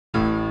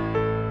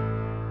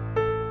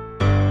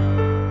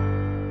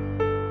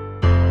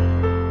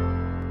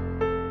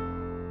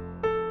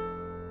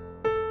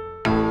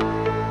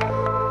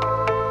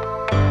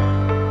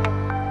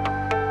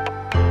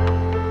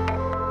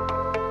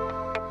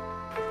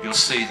you'll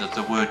see that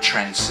the word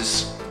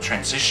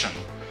transition,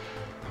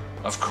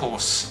 of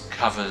course,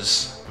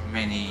 covers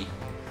many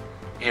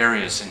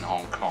areas in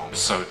Hong Kong.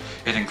 So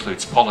it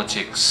includes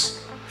politics,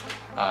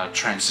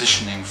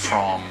 transitioning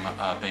from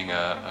being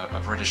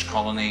a British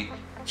colony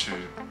to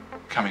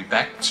coming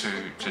back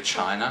to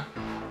China,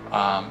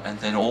 and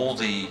then all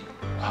the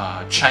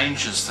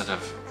changes that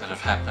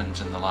have happened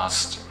in the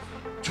last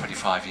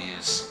 25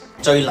 years.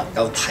 最能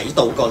夠睇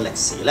到個歷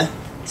史咧，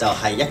就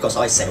係一個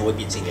所謂社會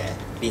變遷嘅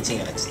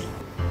歷史。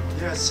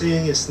Yeah,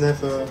 seeing is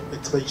never a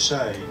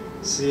cliche.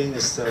 Seeing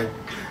is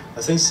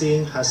I think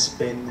seeing has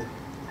been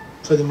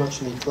pretty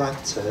much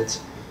neglected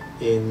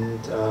in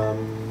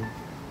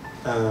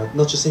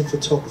not just in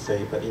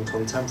photography but in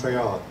contemporary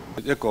art.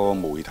 一個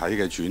媒體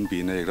嘅轉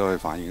變咧，亦都可以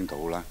反映到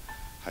咧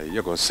係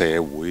一個社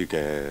會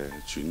嘅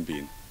轉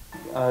變。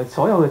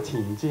所有嘅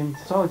前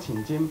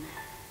瞻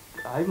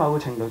喺某個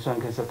程度上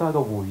其實都係一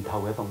個回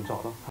頭嘅動作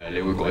咯。你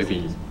會改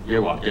變，抑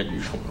或一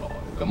如從來？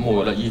咁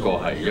我覺得呢個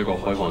係一個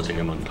開放性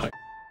嘅問題。